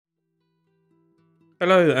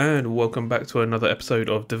Hello and welcome back to another episode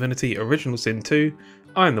of Divinity Original Sin 2.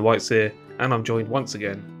 I'm the Whiteseer and I'm joined once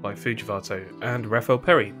again by Fujivato and Raphael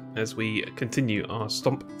Perry as we continue our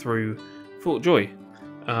stomp through Fort Joy.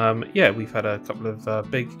 We've had a couple of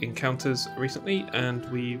big encounters recently and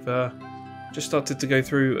we've just started to go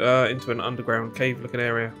through into an underground cave looking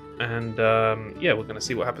area and we're going to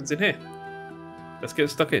see what happens in here. Let's get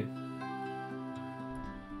stuck in.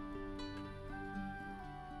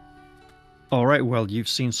 Alright, well, you've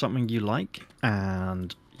seen something you like,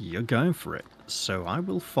 and you're going for it, so I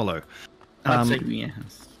will follow. I'd say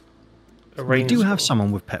yes. We do have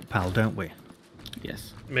someone with Pet Pal, don't we?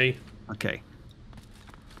 Yes. Me. Okay.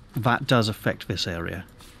 That does affect this area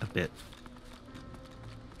a bit.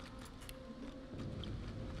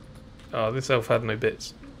 Oh, this elf had no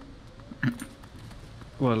bits.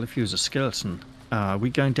 Well, if he was a skeleton, are we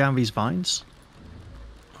going down these vines?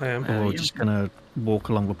 I am. Or yeah. just going to walk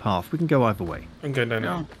along the path? We can go either way. I'm going down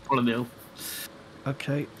now. No, follow the elf.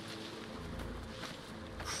 Okay.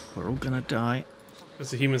 We're all going to die.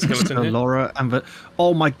 There's a human skeleton So here. Laura and the...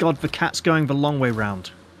 Oh my god, the cat's going the long way round.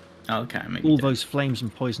 Oh, okay, maybe. All those flames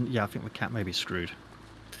and poison... Yeah, I think the cat may be screwed.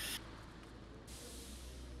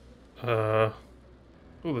 Oh,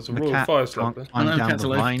 there's a The Royal cat Fire Slug there. can't climb Oh, no, down cat's the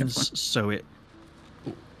alive. vines, so it...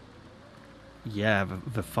 Yeah,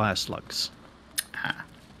 the fire slugs. Ah.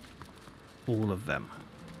 All of them.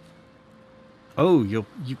 Oh, you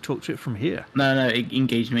talked to it from here. No, it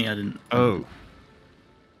engaged me. I didn't. Oh.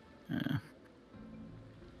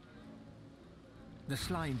 The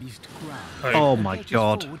slime beast growled. Oh my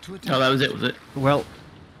god. Oh, that was it, was it? Well,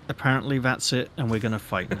 apparently that's it, and we're going to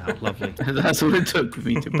fight now. Lovely. That's all it took for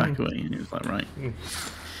me to back away, and it was like, right.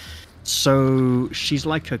 So, she's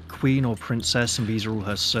like a queen or princess, and these are all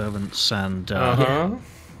her servants, and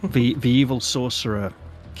the evil sorcerer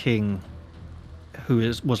king, who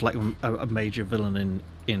was like a major villain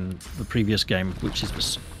in the previous game, which is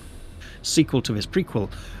the sequel to this prequel,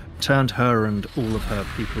 turned her and all of her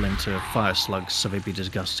people into fire slugs, so they'd be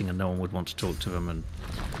disgusting and no one would want to talk to them. And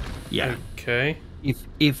yeah, Okay.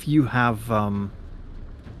 if you have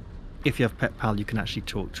Pet Pal, you can actually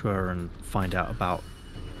talk to her and find out about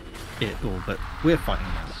it all. But we're fighting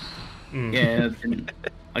now. Yeah,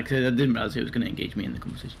 like I said, I didn't realize it was going to engage me in the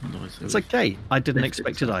conversation. So It's okay. I didn't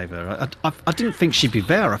expect it either. I didn't think she'd be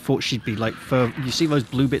there. I thought she'd be like further. You see those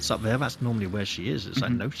blue bits up there? That's normally where she is. It's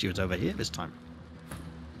like, no, she was over here this time.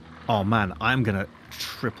 Oh man, I'm gonna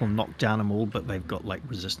triple knock down them all, but they've got like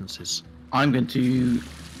resistances. I'm going to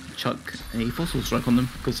chuck a fossil strike on them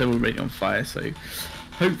because they're already on fire. So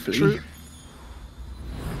hopefully, True.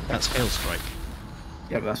 That's hail strike.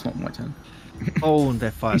 yeah, but that's not my turn. Oh, and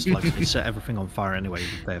they're fire slugs. They set everything on fire anyway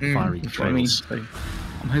with their fiery That's what I mean. trails. So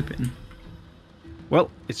I'm hoping.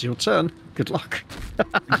 Well, it's your turn. Good luck.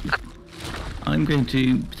 I'm going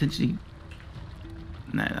to potentially.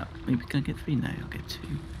 No, maybe can I get 3? No, I'll get 2.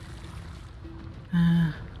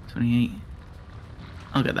 28.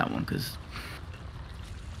 I'll get that one because.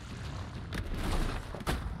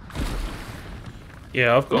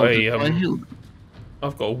 Yeah, I've got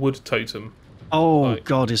I've a wood totem. Oh Right.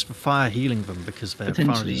 god, is the fire healing them because their fire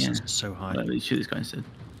Potentially, resistance yeah. is so high? Let me shoot this guy instead.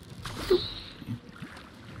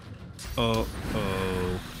 Oh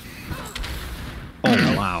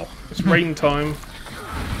wow. It's rain time.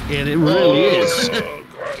 It really is. Oh,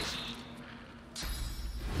 gross.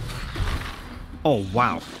 Oh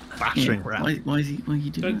wow. Battering round. Why are you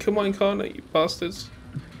doing Don't that? kill my incarnate, you bastards.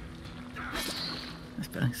 That's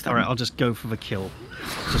better. Alright, I'll just go for the kill.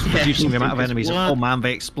 Just Yeah, reducing the amount of because enemies. what? Oh man,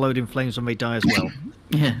 they explode in flames when they die as well.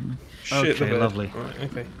 Yeah. Shit the Okay, bed. lovely. Right,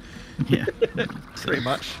 okay. Yeah. Pretty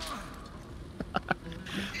much.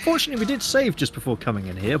 Fortunately, we did save just before coming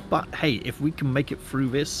in here, but hey, if we can make it through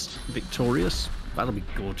this victorious, that'll be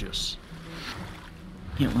gorgeous.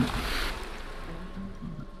 Yeah, well,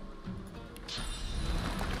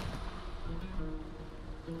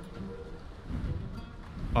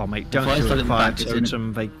 Oh mate, don't fire do slug a at the fire back is in it.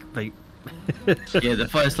 totem. They yeah, the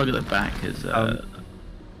fire slug at the back is Um,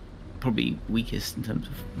 probably weakest in terms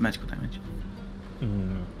of magical damage.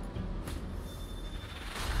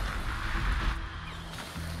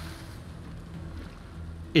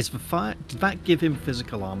 Is the fire? Did that give him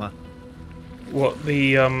physical armor? What,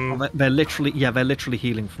 the, They're literally, yeah, they're literally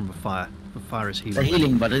healing from the fire. The fire is They're healing.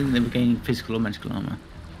 healing, but I think they were gaining physical or magical armor.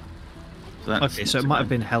 So that's Okay, so it might have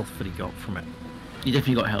been health that he got from it. You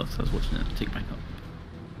definitely got health. So I was watching it take back up.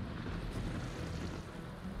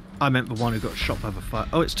 I meant the one who got shot by the fire.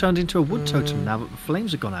 Oh, it's turned into a wood totem now that the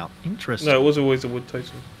flames have gone out. Interesting. no, it was always a wood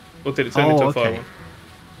totem. Or did it turn into a fire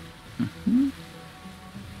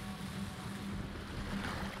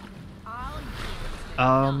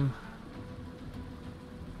one?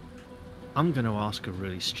 I'm going to ask a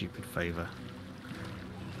really stupid favor.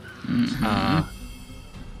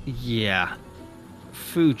 Yeah.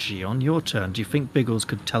 Fuji, on your turn, do you think Biggles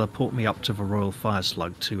could teleport me up to the Royal Fire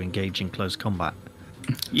Slug to engage in close combat?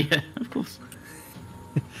 Yeah, of course.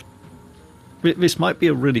 This might be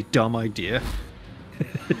a really dumb idea.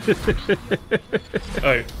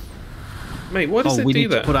 Oh. Mate, why does it we do need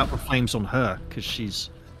that? to put out the flames on her, because she's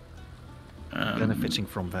benefiting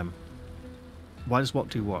from them. Why does what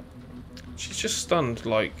do what? She's just stunned,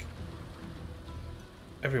 like...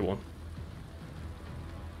 everyone.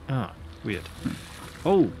 Ah, weird.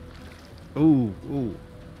 Oh! Ooh, ooh.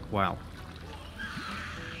 Wow.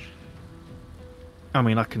 I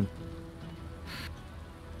mean, I can...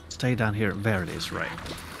 stay down here. There it is, right.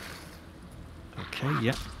 Okay,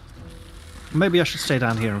 yeah. Maybe I should stay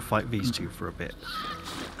down here and fight these two for a bit.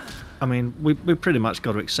 I mean, we pretty much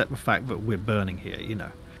got to accept the fact that we're burning here, you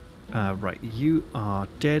know. Right, you are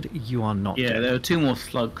dead, you are not dead. Yeah, there were 2 more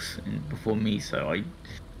slugs before me, so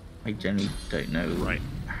I generally don't know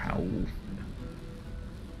how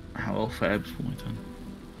I'll fare before my turn.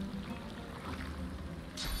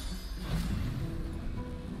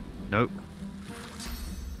 Nope.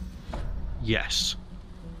 Yes.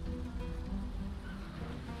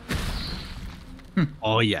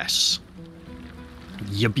 Oh yes.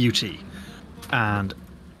 Your beauty. And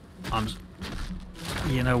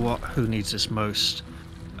you know what? Who needs this most?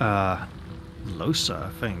 Losa, I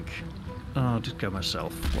think. Oh, I'll just go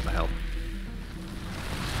myself. What the hell?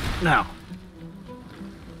 Now.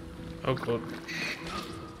 Oh god.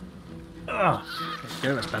 Ah,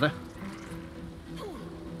 there we go, that's better.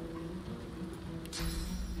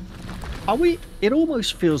 Are we? It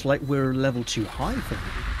almost feels like we're a level too high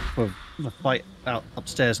for the fight out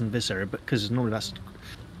upstairs in this area, but because normally that's...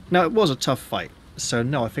 No, it was a tough fight, so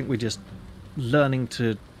no, I think we're just learning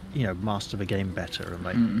to, you know, master the game better and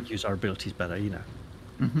like use our abilities better, you know.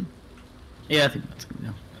 Yeah, I think that's good.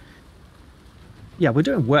 Yeah. Yeah, we're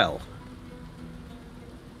doing well.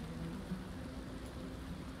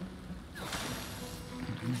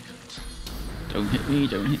 Don't hit me,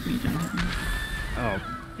 don't hit me, don't hit me. Oh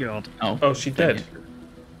god. Oh, she dead?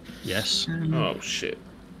 Yes. Oh shit.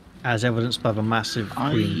 As evidenced by the massive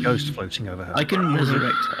green ghost floating over her. I can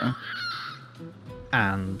resurrect her.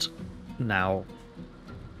 And now...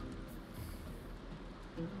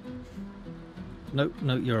 No,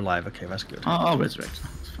 you're alive. Okay, that's good. I'll resurrect her.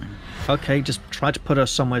 That's fine. Okay, just try to put her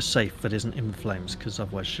somewhere safe that isn't in the flames, because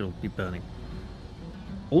otherwise she'll be burning.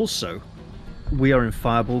 Also, we are in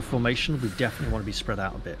fireball formation. We definitely want to be spread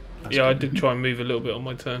out a bit. That's Yeah, I good. did try and move a little bit on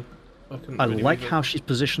my turn. I like how she's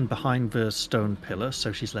positioned behind the stone pillar,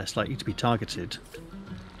 so she's less likely to be targeted.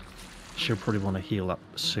 She'll probably want to heal up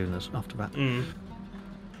soon as after that.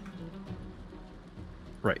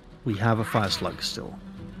 Right, we have a fire slug still.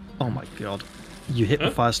 Oh my god. You hit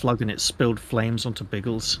the fire slug and it spilled flames onto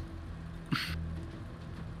Biggles.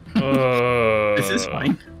 This is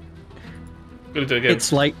fine. Gonna do it again.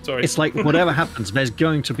 It's like Sorry. it's like whatever happens, there's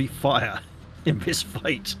going to be fire in this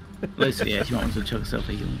fight. Let's see, yeah, she might want to chuck herself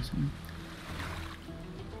a heal or something.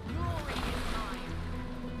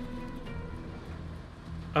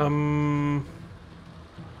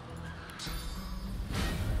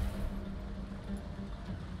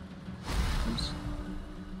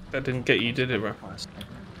 That didn't get you, did it, Raph?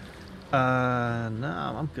 No,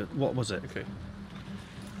 I'm good. What was it? Okay.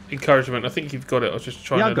 Encouragement. I think you've got it. I was just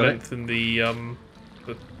trying to lengthen the Oh,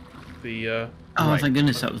 Right. thank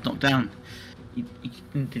goodness that was knocked down. He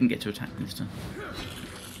didn't get to attack this time.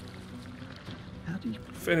 How do you...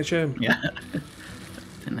 finish him. Yeah.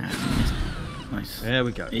 Nice. There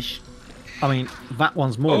we go. Ish. I mean, that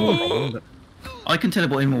one's more of a problem, but I can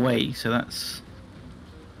teleport him away, so that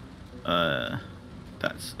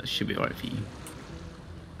should be alright for you.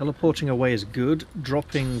 teleporting away is good.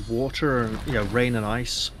 Dropping water and rain and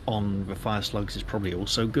ice on the fire slugs is probably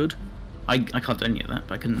also good. I can't do any of that,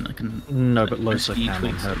 but I can. No, but Losa few can on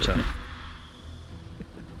tweaks her a little turn. bit.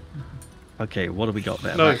 Okay, what do we got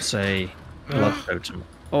there? No. That's a blood totem.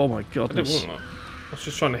 Oh my I didn't goodness. want that. I was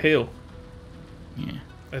just trying to heal. Yeah.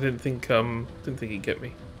 I didn't think he'd get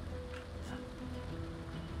me.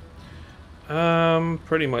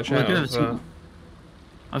 Pretty much Well, out of,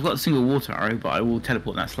 I've got a single water arrow, but I will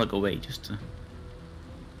teleport that slug away just to.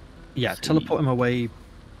 Yeah, See. teleport him away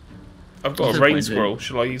I've got a What's rain the point scroll.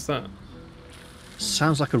 Shall I use that?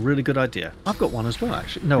 sounds like a really good idea. I've got one as well,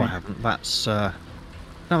 actually. No, I haven't. That's no,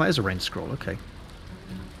 that is a rain scroll. Okay.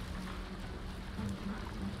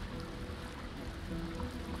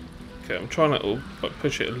 Okay, I'm trying to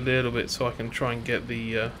push it a little bit so I can try and get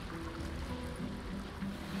the.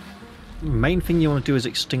 Main thing you want to do is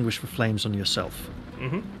extinguish the flames on yourself.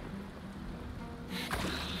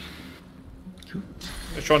 Cool.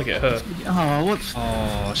 They're trying to get her. Oh, what's...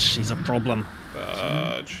 Oh, she's a problem.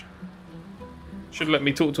 Fudge. Should let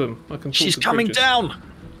me talk to him. I can talk She's to coming creatures. down!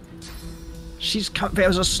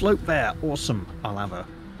 There's a slope there. Awesome. I'll have her.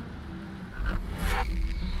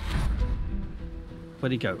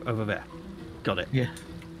 Where'd he go? Over there. Got it. Yeah.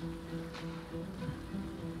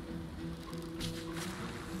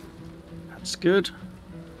 That's good.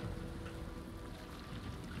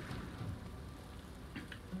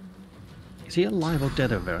 Is he alive or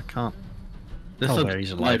dead over there? I can't. The Oh, slug's there,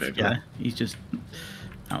 he's alive, over yeah. there. He's just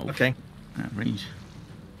out of Okay. range.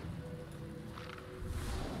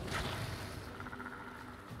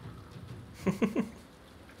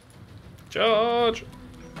 Charge!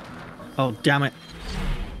 Oh, damn it.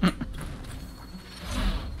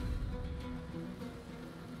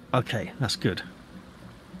 Okay, that's good.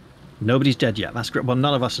 Nobody's dead yet. That's great. Well,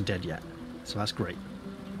 none of us are dead yet. So that's great.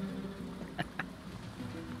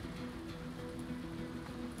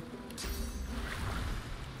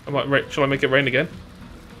 Shall I make it rain again?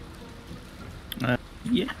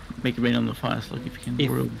 Yeah, make it rain on the fire slug if you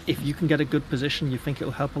can. If you can get a good position, you think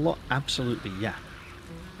it'll help a lot? Absolutely, yeah.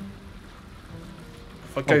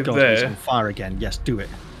 If I go Oh god, there, he's on fire again. Yes, do it.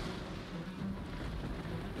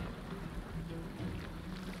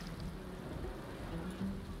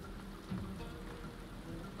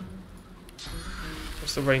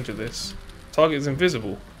 what's the range of this? Target is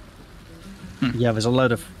invisible. Yeah, there's a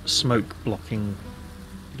load of smoke blocking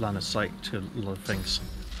line of sight to a lot of things.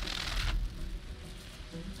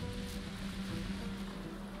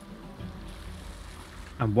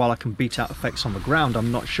 And while I can beat out effects on the ground,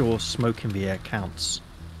 I'm not sure smoke in the air counts.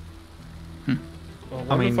 Well,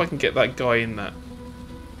 I wonder if I can get that guy in that.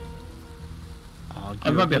 I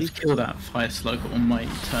might be able to kill that fire slug on my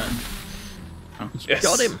turn. Oh. Yes.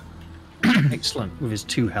 Got him! Excellent, with his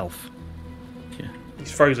 2 health. Yeah. He's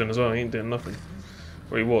frozen as well. He ain't doing nothing.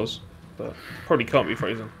 Or he was, but probably can't be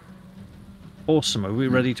frozen. Awesome, are we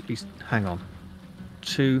ready to be... Hang on.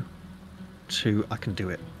 2, I can do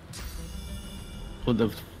it. Well, the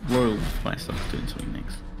Royal Fire Slug's doing something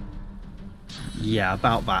next. Yeah,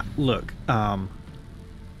 about that. Look, target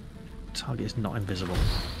is not invisible.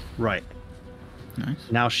 Right. Nice.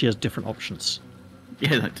 Now she has different options.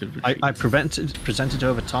 Yeah, that did retreat. I presented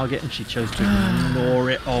her with a target and she chose to ignore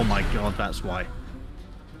it. Oh my god, that's why.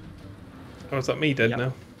 Oh, is that me dead Yep.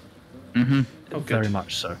 now? Mm-hmm. Oh, good. Very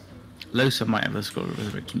much so. Losa might have a scroll of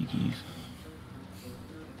resurrection you can use.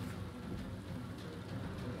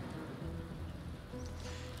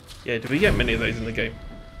 Yeah, do we get many of those in the game?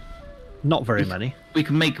 Not very many. We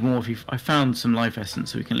can make more if you... I found some life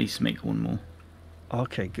essence, so we can at least make one more.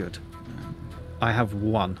 Okay, good. I have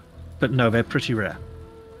 1. But no, they're pretty rare.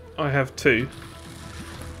 I have 2.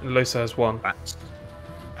 And Losa has 1. That's...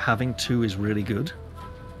 Having 2 is really good.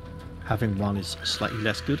 Having 1 is slightly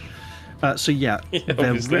less good. So yeah, Yeah, they're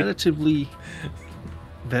obviously. relatively...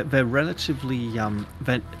 They're relatively...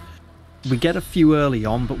 we get a few early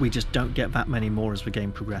on, but we just don't get that many more as the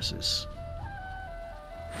game progresses.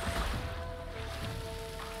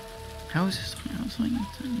 How is this outside?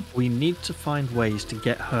 We need to find ways to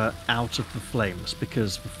get her out of the flames,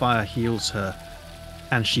 because the fire heals her,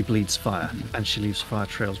 and she bleeds fire, and she leaves fire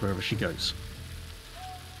trails wherever she goes.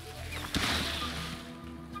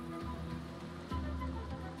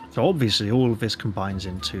 So obviously all of this combines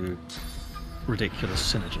into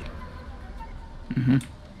ridiculous synergy. Mm-hmm.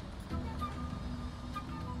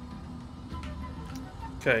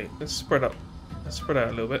 Okay, let's spread up. Let's spread out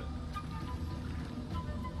a little bit.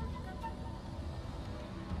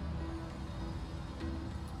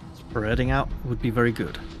 Spreading out would be very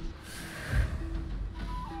good.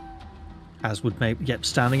 As would maybe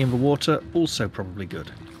standing in the water, also probably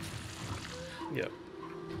good. Yep.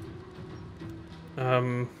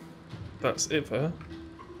 That's it for her.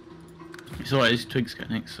 It's alright, his twigs go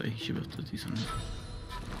next, so he should be able to do something.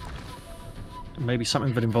 Maybe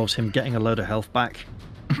something that involves him getting a load of health back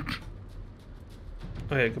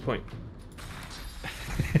Oh yeah, good point.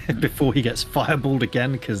 before he gets fireballed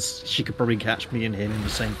again, because she could probably catch me and him in the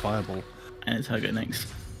same fireball. And it's her go next.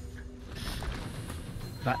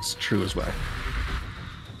 That's true as well.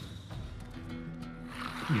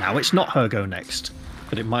 Now it's not her go next,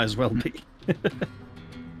 but it might as well be.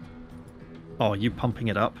 Oh, you pumping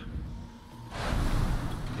it up?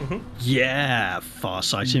 Mhm. Yeah,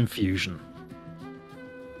 Farsight infusion.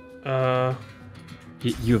 Uh,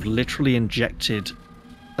 You have literally injected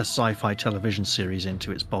a sci-fi television series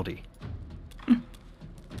into its body.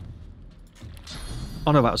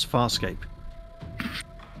 Oh no, that was Farscape.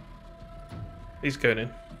 he's going in.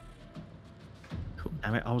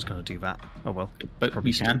 Damn it, I was going to do that. Oh well, But probably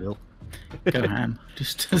you still can. will. Go ham.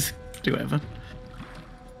 Just do whatever.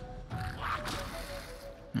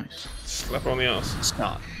 Nice. Slap her on the ass.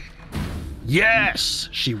 Start. Yes!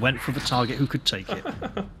 She went for the target who could take it.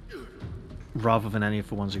 Rather than any of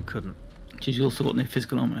the ones who couldn't. She's also got no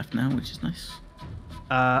physical armor left now, which is nice.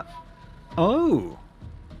 Oh!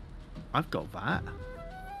 I've got that.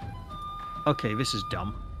 Okay, this is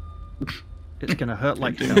dumb. It's gonna hurt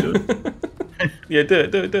like hell. Yeah, do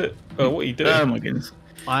it. Oh, what are you doing? Oh my goodness.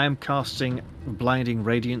 I am casting Blinding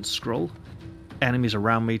Radiant Scroll. Enemies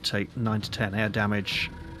around me take 9 to 10 air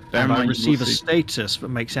damage. Bear in And I mind, receive a you status that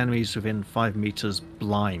makes enemies within 5 meters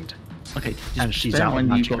blind. Okay, And she's bear in out of mind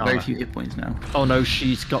magic you've got very armor. few hit points now. Oh no,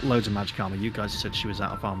 she's got loads of magic armor. You guys said she was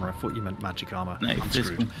out of armor. I thought you meant magic armor. No, I'm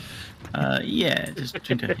physical. screwed. Yeah, just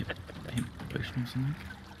drink a hit potion or something.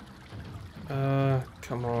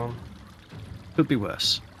 Come on. Could be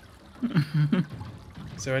worse.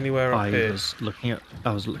 Is there anywhere up I here? was looking at.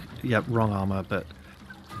 Yeah, wrong armor, but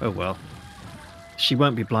oh well. She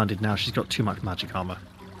won't be blinded now. She's got too much magic armor.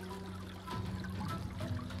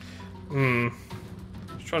 I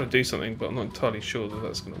was trying to do something, but I'm not entirely sure that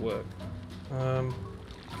that's going to work.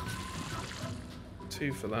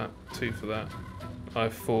 2 for that, 2 for that. I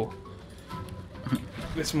have 4.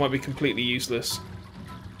 This might be completely useless.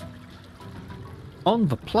 On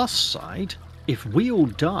the plus side, if we all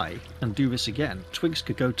die and do this again, Twigs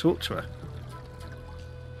could go talk to her.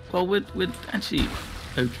 Well, we're actually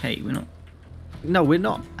okay. We're not. No, we're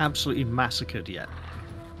not absolutely massacred yet.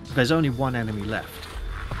 There's only one enemy left,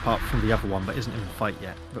 apart from the other one that isn't in the fight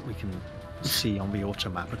yet, that we can see on the auto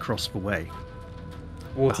map across the way.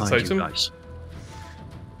 Water Behind totem? you guys.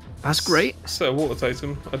 That's great. Set a water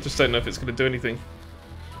totem. I just don't know if it's going to do anything.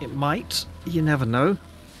 It might. You never know.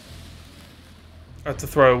 I had to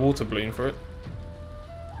throw a water balloon for it.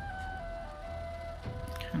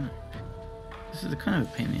 This is a kind of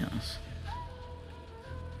a pain in the ass.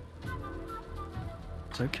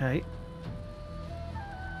 It's okay.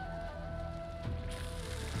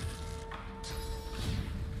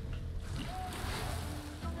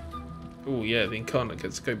 Oh yeah, the incarnate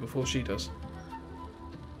gets to go before she does.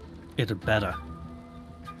 It had better.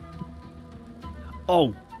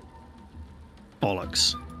 Oh!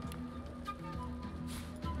 Bollocks.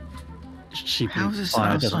 She How's breathes this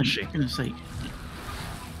fire, outside? doesn't she? For goodness sake.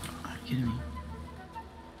 Are you kidding me?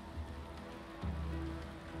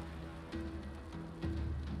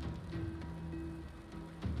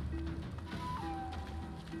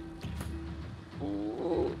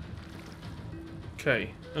 Okay.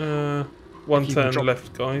 One If you can turn drop-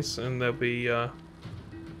 left, guys, and there'll be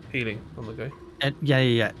healing on the go.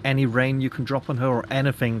 Yeah. Any rain you can drop on her or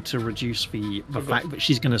anything to reduce the I've got- fact that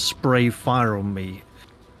she's going to spray fire on me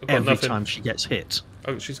I've got every nothing. time she gets hit.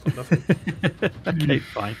 Oh, she's got nothing. Okay,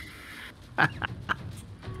 fine.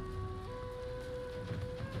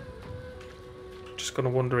 Just gonna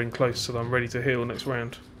wander in close so that I'm ready to heal next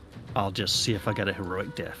round. I'll just see if I get a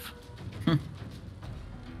heroic death.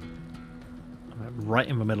 Right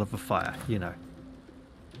in the middle of the fire, you know.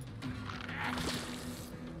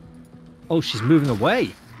 Oh, she's moving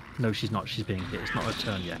away! No, she's not. She's being hit. It's not her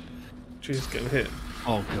turn yet. She's getting hit.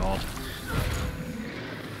 Oh, God.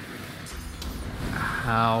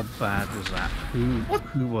 How bad was that?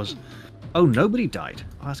 Who was... Oh, nobody died.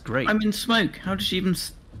 Oh, that's great. I'm in smoke. How did she even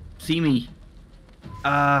see me?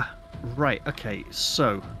 Right, okay,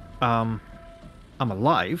 so, I'm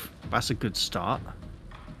alive. That's a good start.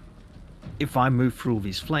 If I move through all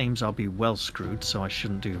these flames, I'll be well screwed, so I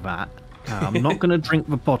shouldn't do that. I'm not going to drink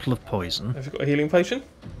the bottle of poison. Have you got a healing potion?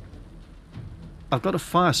 I've got a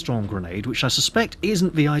firestorm grenade, which I suspect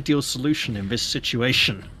isn't the ideal solution in this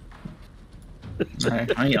situation. No,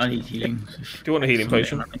 I need healing. Do you want a healing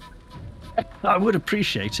potion? I would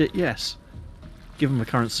appreciate it, yes. Given the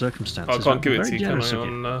current circumstances. I can't that'd be give it to very you, can generous I? of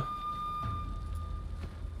you. On,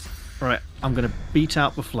 Right, I'm going to beat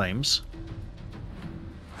out the flames.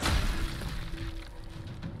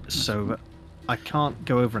 So that I can't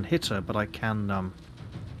go over and hit her, but I can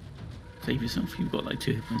Save yourself. You've got like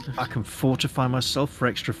 2 hit points I left. can fortify myself for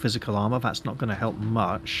extra physical armor. That's not going to help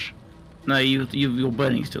much. No, you're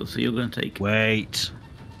burning still, so you're going to take. Wait.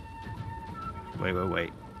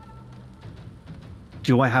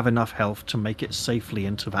 Do I have enough health to make it safely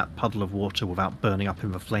into that puddle of water without burning up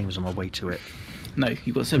in the flames on my way to it? No,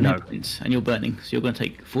 you've got 7 No. hit points, and you're burning, so you're going to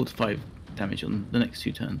take 4 to 5 damage on the next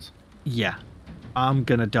 2 turns. Yeah. I'm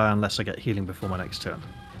going to die unless I get healing before my next turn.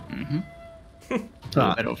 Mm-hmm. You're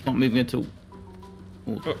Ah, better off not moving until.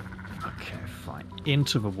 okay, fine.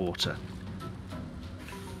 Into the water.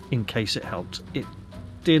 In case it helped. It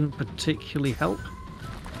didn't particularly help.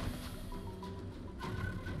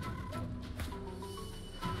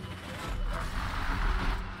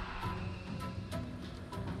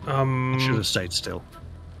 I should have stayed still.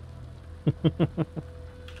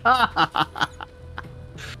 I'm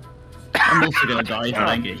also gonna die if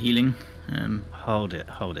I don't get healing. Hold it.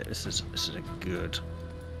 This is a good.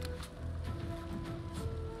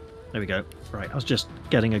 There we go. Right, I was just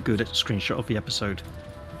getting a good screenshot of the episode.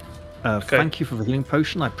 Okay. Thank you for the healing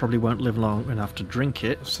potion. I probably won't live long enough to drink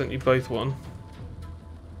it. I've sent you both one.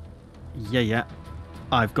 Yeah.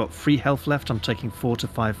 I've got 3 health left. I'm taking 4 to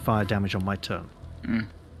 5 fire damage on my turn.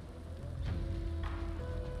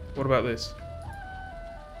 What about this?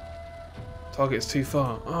 Target's too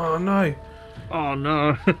far. Oh no! Oh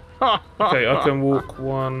no! Okay, I can walk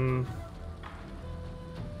 1.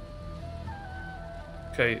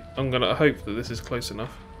 Okay, I'm gonna hope that this is close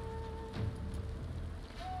enough.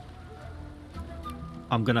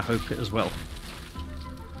 I'm gonna hope it as well.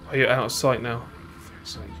 Oh, you're out of sight now. For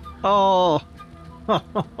fuck's sake. Oh! I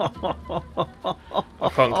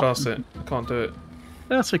can't cast it. I can't do it.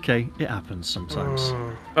 That's okay. It happens sometimes.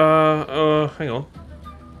 Hang on.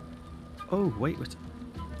 Oh, wait.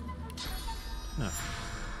 No.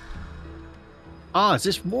 Ah, is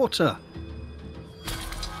this water?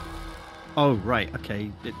 Oh, right.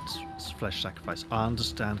 Okay. It's flesh sacrifice. I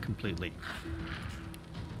understand completely.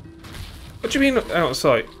 What do you mean out of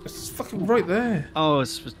sight? It's fucking right there. Oh,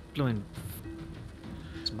 it's blowing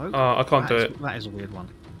smoke? I can't do it. That is a weird one.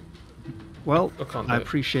 Well, I can't do I it.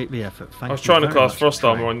 appreciate the effort. Thank you. I was trying to very cast much Frost for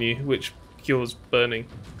Armor trying. on you, which cures burning.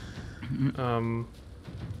 I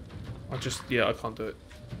can't do it.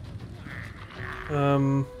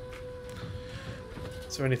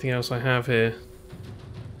 Is there anything else I have here?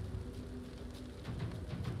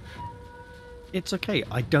 It's okay.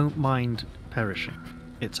 I don't mind perishing.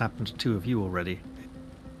 It's happened to 2 of you already.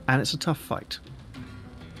 And it's a tough fight.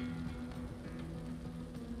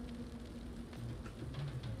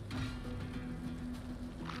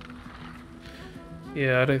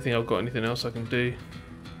 Yeah, I don't think I've got anything else I can do.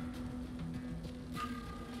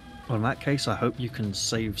 Well, in that case, I hope you can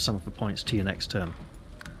save some of the points to your next turn.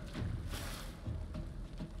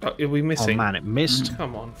 Are we missing? Oh man, it missed.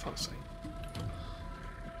 Come on, fuck's sake.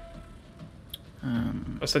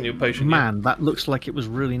 I sent you a potion. Man, that looks like it was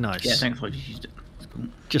really nice. Yeah, thanks. I just used it. That's cool.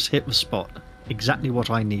 Just hit the spot. Exactly what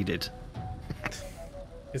I needed.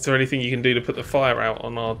 Is there anything you can do to put the fire out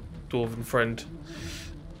on our dwarven friend?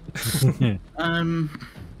 No,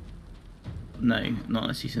 not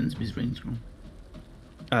unless he sends me his range roll.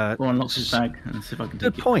 Or unlocks his bag and see if I can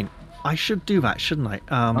Good take point. I should do that, shouldn't I? it.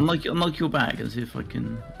 Unlock your bag and see if I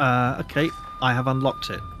can. Okay, I have unlocked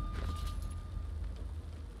it.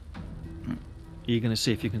 Are you going to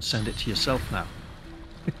see if you can send it to yourself now?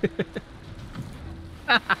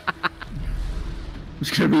 I'm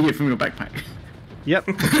just going to read it from your backpack. Yep.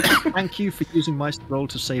 Thank you for using my scroll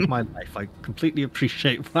to save my life. I completely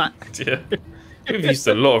appreciate that. Yeah. We've used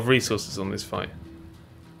a lot of resources on this fight.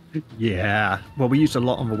 Yeah. Well, we used a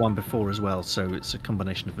lot on the one before as well, so it's a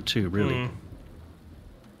combination of the 2, really.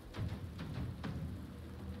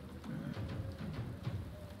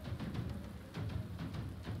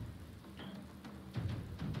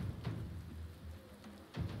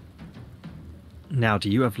 Now, do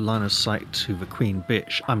you have line of sight to the Queen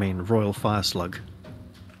Bitch? I mean, Royal Fire Slug.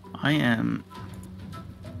 I am.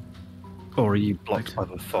 Or are you blocked by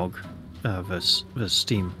the fog? The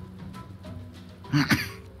steam?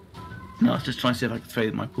 No, I was just trying to see if I could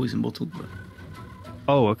throw my poison bottle, but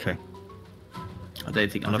Oh, okay. I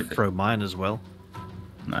don't think I'm going to throw mine as well.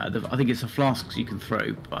 No, I think it's a flask you can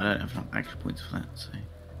throw, but I don't have enough action points for that, so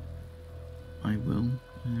I will.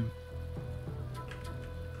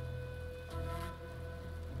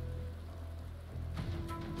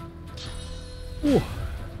 Ooh.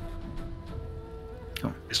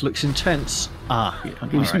 Come on. This looks intense. Ah, Yeah, I'll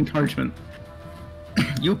give you some encouragement.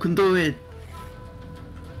 You can do it.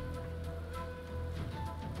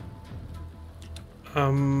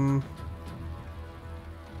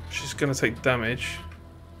 She's gonna take damage.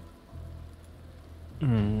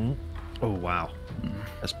 Oh, wow.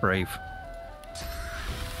 That's brave.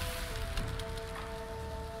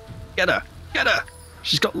 Get her! Get her!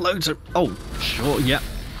 She's got loads of... Oh, sure, yeah.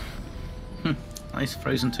 Nice,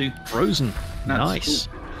 frozen too. Frozen. That's Nice.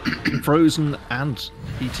 Frozen and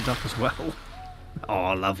heated up as well.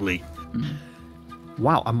 Oh, lovely.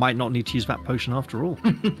 Wow, I might not need to use that potion after all.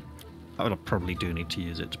 I would probably do need to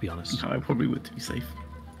use it, to be honest. I probably would to be safe.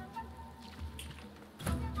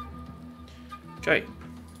 Okay.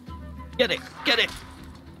 Get it! Get it!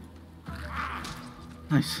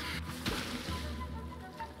 Nice.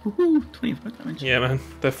 Woohoo! 25 damage. Yeah, man.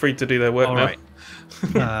 They're free to do their work All now.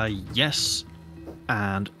 right. Yes.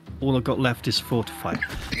 And all I've got left is fortify.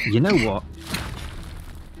 You know what?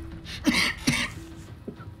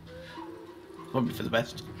 probably for the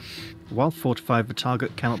best. While fortified, the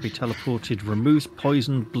target cannot be teleported. Removes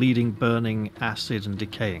poison, bleeding, burning, acid, and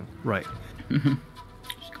decaying. Right. She's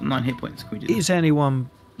got 9 hit points. Can we do that? Is anyone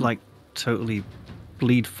like totally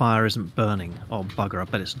bleed fire isn't burning? Oh bugger! I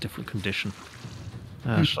bet it's a different condition.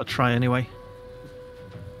 Shall I try anyway?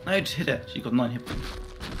 No, just hit her. She got 9 hit points.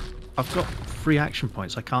 I've got 3 action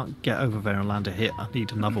points. I can't get over there and land a hit. I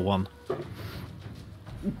need another one.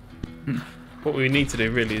 What we need to do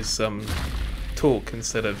really is talk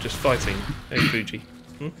instead of just fighting. Hey, Fuji.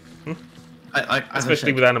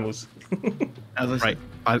 Especially with animals. Right.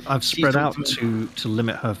 I've spread out to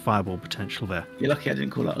limit her fireball potential there. You're lucky I didn't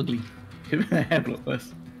call that ugly. Her hair blocked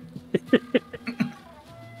worse.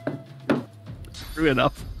 True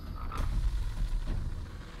enough.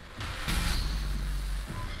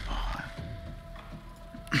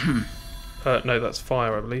 No, that's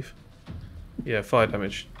fire, I believe. Yeah, fire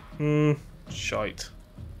damage. Shite.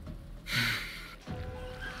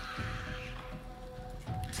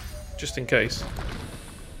 Just in case.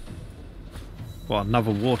 Well,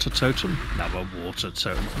 another water totem? Another water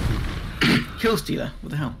totem. Kill stealer. What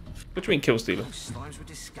the hell? What do you mean, kill stealer? Those slimes were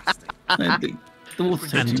disgusting. No, the water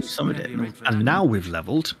totem summoned it. No? And now we've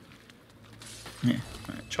leveled. Yeah.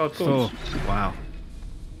 Right. Charred thorns. Oh, wow.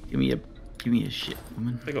 Give me a shit,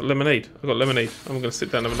 woman. I got lemonade. I got lemonade. I'm gonna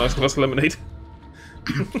sit down and have a nice glass of lemonade.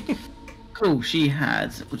 Cool. She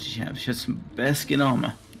had. What did she have? She had some bearskin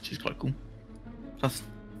armor, which is quite cool. Plus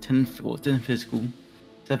 10 physical,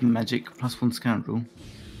 7 magic, plus 1 scoundrel.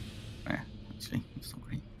 Yeah, actually, that's not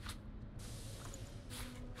great.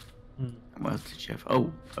 What else did she have?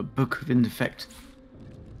 Oh, a book of indefect.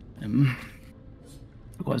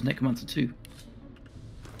 Requires necromancer 2.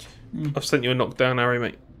 I've sent you a knockdown arrow,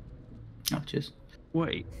 mate. Oh, cheers.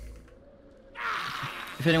 Wait.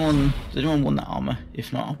 Does anyone want that armor?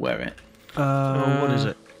 If not, I'll wear it. What is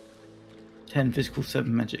it? 10 physical,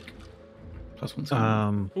 7 magic. Plus 1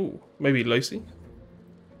 scoundrel. Ooh, maybe Lucy.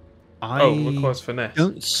 I requires finesse.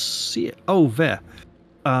 don't see it. Oh, there.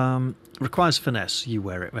 Requires finesse. You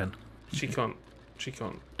wear it then. She can't.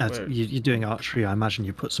 wear it. You're doing archery. I imagine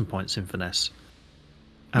you put some points in finesse.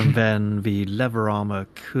 And then the leather armor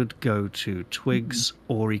could go to Twigs,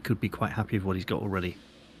 or he could be quite happy with what he's got already.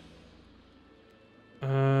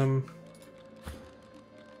 I've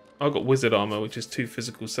got wizard armor, which is 2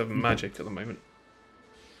 physical, 7 magic at the moment.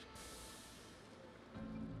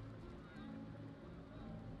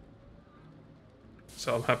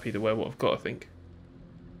 So I'm happy to wear what I've got, I think.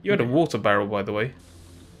 You had a water barrel, by the way.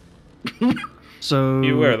 So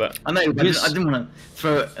You aware of that? I know, but I didn't want to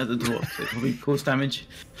throw it at the dwarf. So it probably cause damage.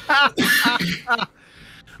 I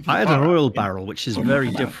had an oil barrel, which is very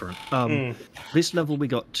different. This level we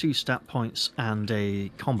got 2 stat points and a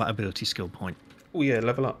combat ability skill point. Oh yeah,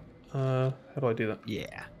 level up. How do I do that?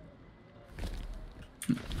 Yeah.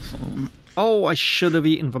 Oh, I should have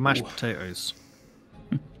eaten the mashed potatoes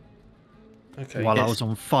Okay. while I was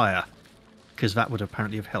on fire, because that would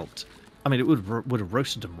apparently have helped. I mean, it would have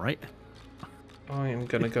roasted them, right? I am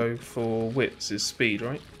gonna go for wits is speed,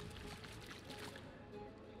 right?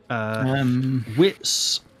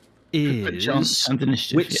 Wits chance is and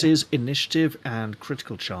initiative, Wits yeah. is initiative and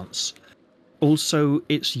critical chance. Also,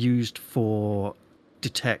 it's used for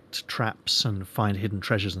detect traps and find hidden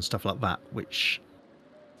treasures and stuff like that, which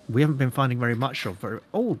we haven't been finding very much of.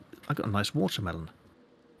 Oh, I got a nice watermelon.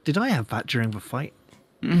 Did I have that during the fight?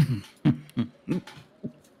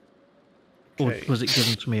 Or Okay. was it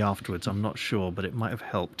given to me afterwards? I'm not sure, but it might have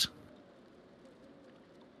helped.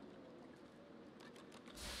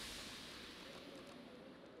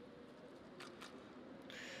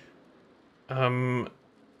 Are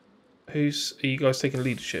you guys taking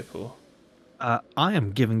leadership or? I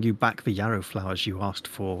am giving you back the yarrow flowers you asked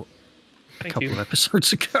for a Thank couple you. of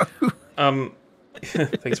episodes ago.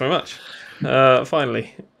 Thanks very much.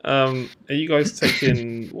 Finally, are you guys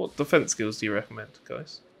taking what defense skills do you recommend,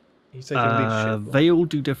 guys? Are you taking leadership? or- They all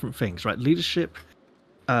do different things, right? Leadership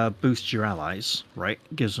boosts your allies, right?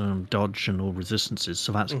 Gives them dodge and all resistances,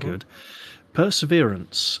 so that's good.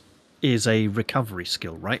 Perseverance is a recovery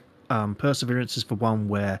skill, right? Perseverance is the one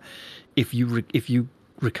where if you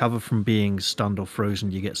recover from being stunned or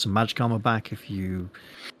frozen, you get some magic armor back. If you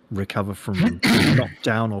recover from being knocked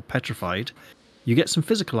down or petrified, you get some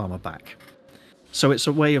physical armor back. So it's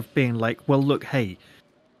a way of being like, well, look, hey,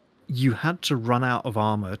 you had to run out of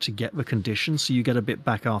armor to get the condition, so you get a bit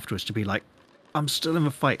back afterwards to be like, I'm still in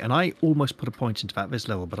the fight. And I almost put a point into that this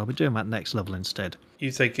level, but I'll be doing that next level instead.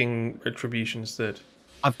 You taking retribution instead?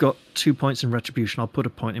 I've got 2 points in retribution. I'll put a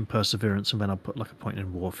point in perseverance, and then I'll put like a point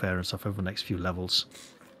in warfare and stuff over the next few levels.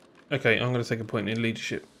 Okay, I'm going to take a point in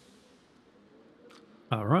leadership.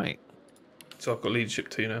 All right. So I've got leadership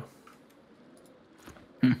 2 now.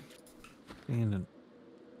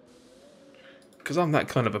 Because I'm that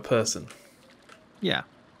kind of a person. Yeah.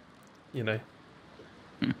 You know.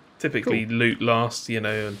 Typically loot last, you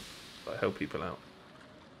know, and I help people out.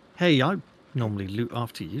 Hey, I normally loot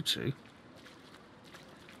after you two.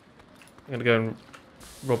 I'm gonna go and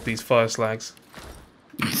rob these fire slugs.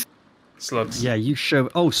 Yeah, you show.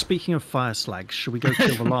 Oh, speaking of fire slags, should we go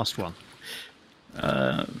kill the last one?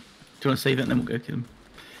 Do you want to save it and then we'll go kill him?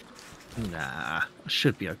 Nah, I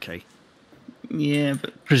should be okay. Yeah,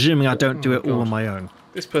 but Presuming I don't do it all on my own.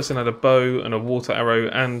 This person had a bow and a water arrow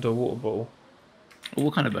and a water ball.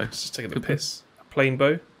 what kind of bow? It's just taking the piss. A plain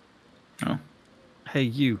bow. Oh, Hey,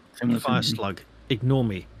 you, fire slug, ignore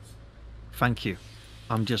me. Thank you.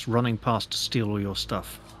 I'm just running past to steal all your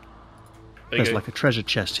stuff. There's like a treasure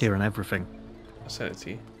chest here and everything. I'll send it to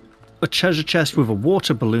you. A treasure chest with a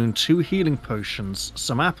water balloon, 2 healing potions,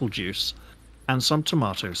 some apple juice, and some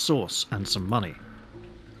tomato sauce, and some money.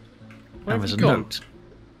 Where And have there's you a gone? note.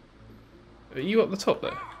 Are you up the top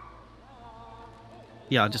there?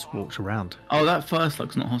 Yeah, I just walked around. oh, that fire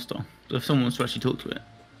slug's not hostile. So if someone wants to actually talk to it,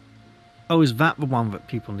 Oh, is that the one that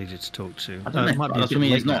people needed to talk to? I don't know. It might be a That's bit what I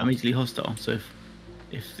mean. late It's not now. immediately hostile. So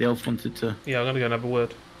if the elf wanted to, Yeah, I'm gonna go and have a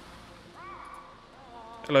word.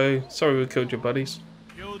 Hello, sorry we killed your buddies.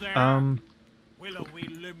 You there? Willowy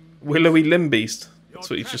limb. Willowy limb beast. That's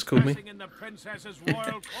what you just called me. In the princess's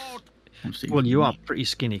royal court. obviously, Well, you are pretty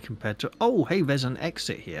skinny compared to... Oh, hey, there's an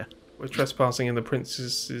exit here. We're trespassing in the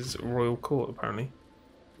princess's royal court, apparently.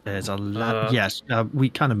 There's a lad. Yes, we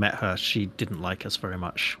kind of met her. She didn't like us very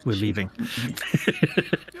much. We're leaving.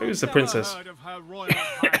 Who's the princess? Heard of her royal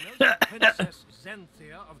highness, Princess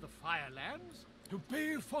Zenthia of the Firelands? To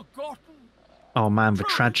be forgotten. Oh man, the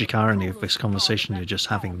tragic irony of this conversation you're just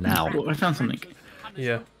having now. oh, I found something.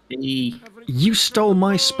 Yeah. You stole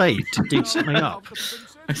my spade to dig something up.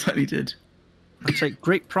 I certainly did. I take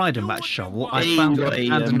great pride in that shovel. I Hey, found got it a,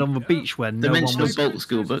 abandoned on the beach where no one Dimensional was... Bolt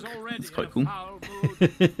skill book. It's quite cool.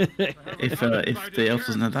 If the elf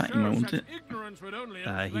doesn't have that, you might want it.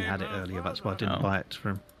 he had it earlier, that's why I didn't buy it for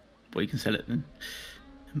him. Well, you can sell it then.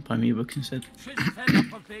 And buy me a book instead. She's fed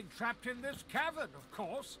up of being trapped in this cavern, of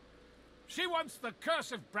course. She wants the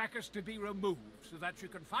curse of Brachus to be removed so that she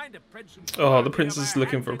can find a prince. Oh, the princess is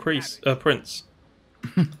looking for a prince.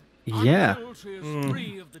 Yeah. Until she is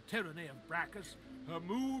free of the tyranny of Brachus, her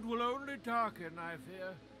mood will only darken, I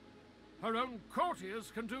fear. Her own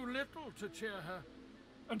courtiers can do little to cheer her.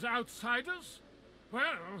 And outsiders?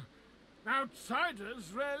 Well,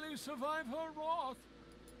 outsiders rarely survive her wrath.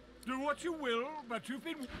 Do what you will, but you've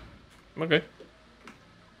been... Okay.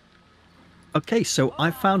 Okay, so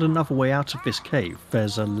I found another way out of this cave.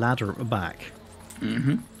 There's a ladder at the back.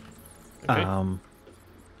 Mm-hmm. Okay.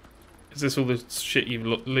 Is this all the shit you've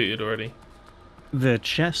looted already? The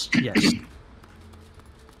chest, yes.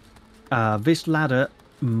 This ladder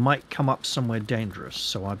might come up somewhere dangerous,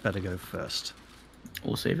 so I better go first.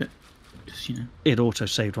 Or save it. Just, you know. It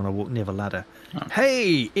auto-saved when I walked near the ladder. Oh.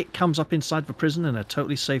 Hey! It comes up inside the prison in a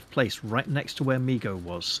totally safe place, right next to where Migo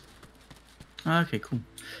was. Okay, cool.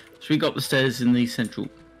 So we got up the stairs in the central...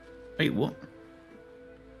 Wait, what?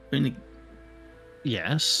 Only...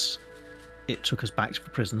 Yes. It took us back to the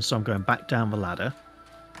prison, so I'm going back down the ladder.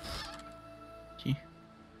 Okay.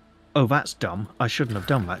 Oh, that's dumb. I shouldn't have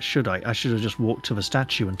done that, should I? I should have just walked to the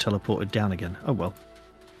statue and teleported down again. Oh well.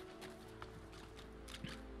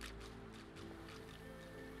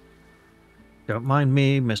 Don't mind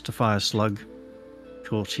me, Mr. Fire Slug.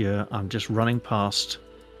 Courtier, I'm just running past,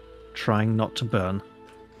 trying not to burn.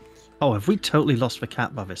 Oh, have we totally lost the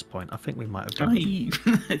cat by this point? I think we might have done.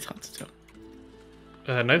 It's hard to tell.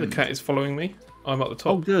 No, the cat is following me. I'm at the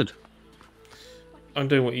top. Oh, good. I'm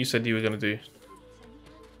doing what you said you were going to do.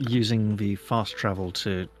 Using the fast travel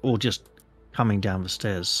to... Or just coming down the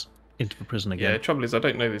stairs into the prison again. Yeah, the trouble is I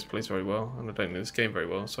don't know this place very well, and I don't know this game very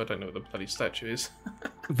well, so I don't know what the bloody statue is.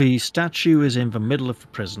 The statue is in the middle of the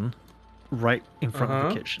prison, right in front of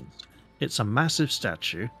the kitchens. It's a massive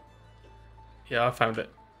statue. Yeah, I found it.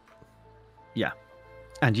 Yeah.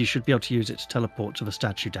 And you should be able to use it to teleport to the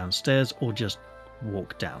statue downstairs, or just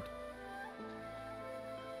walk down.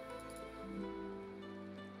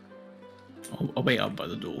 I'll wait up by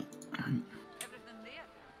the door.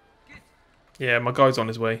 Yeah, my guy's on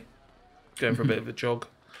his way. Going for a bit of a jog.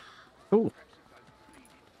 Cool.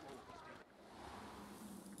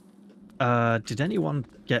 Did anyone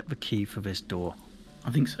get the key for this door?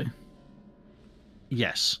 I think so.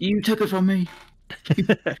 Yes. You took it from me.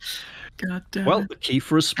 God damn Well, it. the key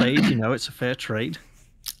for a spade, you know, it's a fair trade.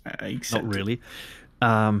 Accept Not it. really.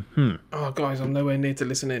 Oh, guys, I'm nowhere near to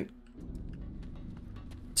listen in.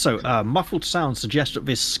 So, muffled sounds suggest that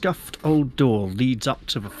this scuffed old door leads up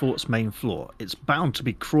to the fort's main floor. It's bound to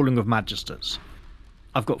be crawling with magisters.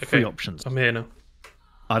 I've got three options. I'm here now.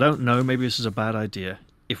 I don't know, maybe this is a bad idea.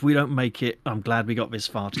 If we don't make it, I'm glad we got this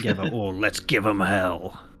far together, or let's give them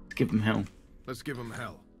hell. Let's give them hell. Let's give them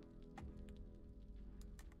hell.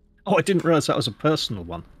 Oh, I didn't realise that was a personal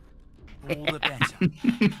one. All the better.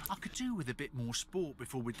 I could do with a bit more sport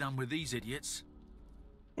before we're done with these idiots.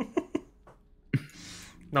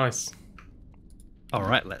 Nice. All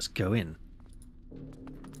right, let's go in.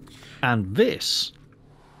 And this...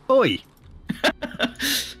 Oi!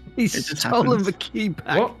 He's stolen the key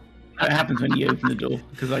back. What? That happens when you open the door,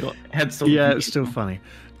 because I got head stolen. Yeah, it's still funny.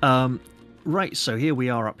 Right, so here we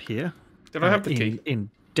are up here. Did I have the key? In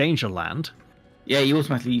Dangerland. Yeah, you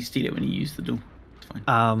automatically steal it when you use the door. It's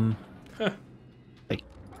fine. Hey.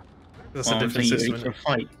 That's a different you're system. ready for a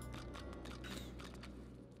fight.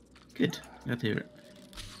 Good. Glad to hear it.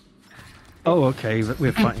 Oh, okay,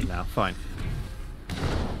 we're fighting now. Fine.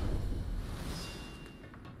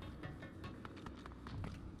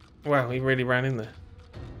 Wow, he really ran in there.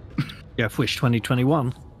 Yeah, Wish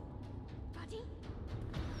 2021.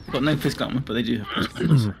 They've got no physical armor, but they do have physical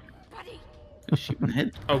armor. Shoot in the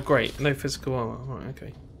head. Oh, great. No physical armor. Right,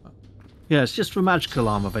 okay. Yeah, it's just for magical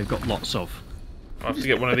armor they've got lots of. I'll have to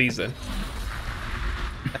get one of these then.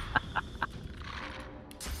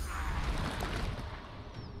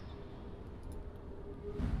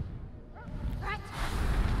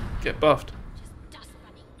 Get buffed.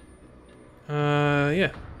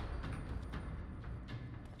 Yeah.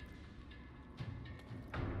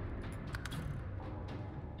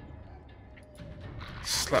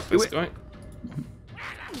 Slap this guy.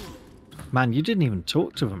 Man, you didn't even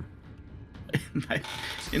talk to them.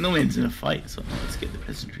 It normally ends in a fight, so let's get the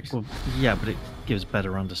pleasantries. Well, yeah, but it gives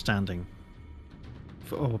better understanding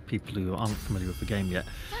for all people who aren't familiar with the game yet.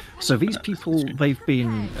 So these people, they've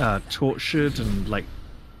been tortured and like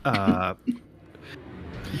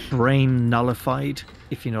brain nullified,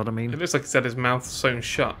 if you know what I mean. It looks like he's had his mouth sewn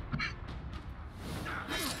shut.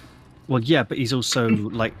 Well, yeah, but he's also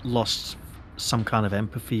like lost some kind of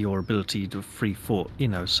empathy or ability to free thought, you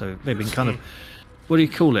know. So they've been kind of, what do you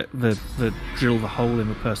call it? The drill the hole in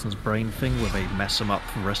the person's brain thing, where they mess them up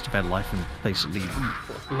for the rest of their life and basically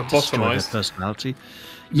destroy their personality.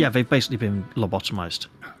 Yeah, they've basically been lobotomized.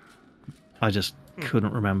 I just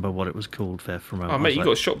couldn't remember what it was called there for a moment. Oh, mate, you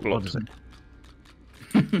got shock blocked. What is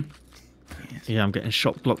it? Yeah, I'm getting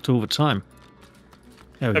shock blocked all the time.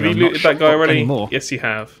 Have you looted that guy already? Anymore. Yes, you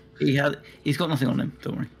have. He's got nothing on him,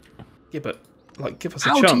 don't worry. Yeah, but like, give us a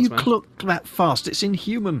How chance, do you man. clock that fast? It's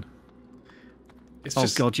inhuman. It's oh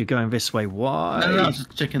just... God, you're going this way. Why? No, I'm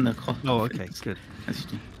just checking the cost. Oh, okay, good. As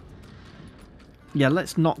you do. Yeah,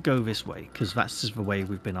 let's not go this way, because that's just the way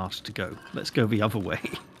we've been asked to go. Let's go the other way.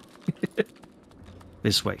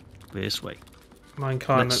 This way. This way.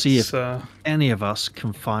 Mankind, let's see if any of us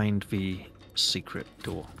can find the secret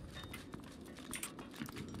door.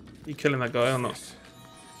 You killing that guy or not?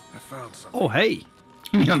 I found something. Oh, hey!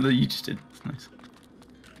 Yeah, you just did. Nice.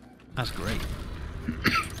 That's great.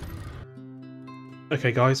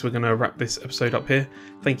 Okay, guys, we're going to wrap this episode up here.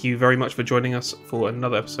 Thank you very much for joining us for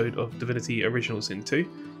another episode of Divinity Original Sin 2.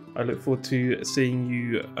 I look forward to seeing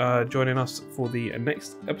you joining us for the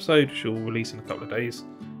next episode, which will release in a couple of days.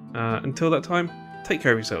 Until that time, take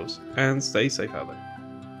care of yourselves and stay safe out there.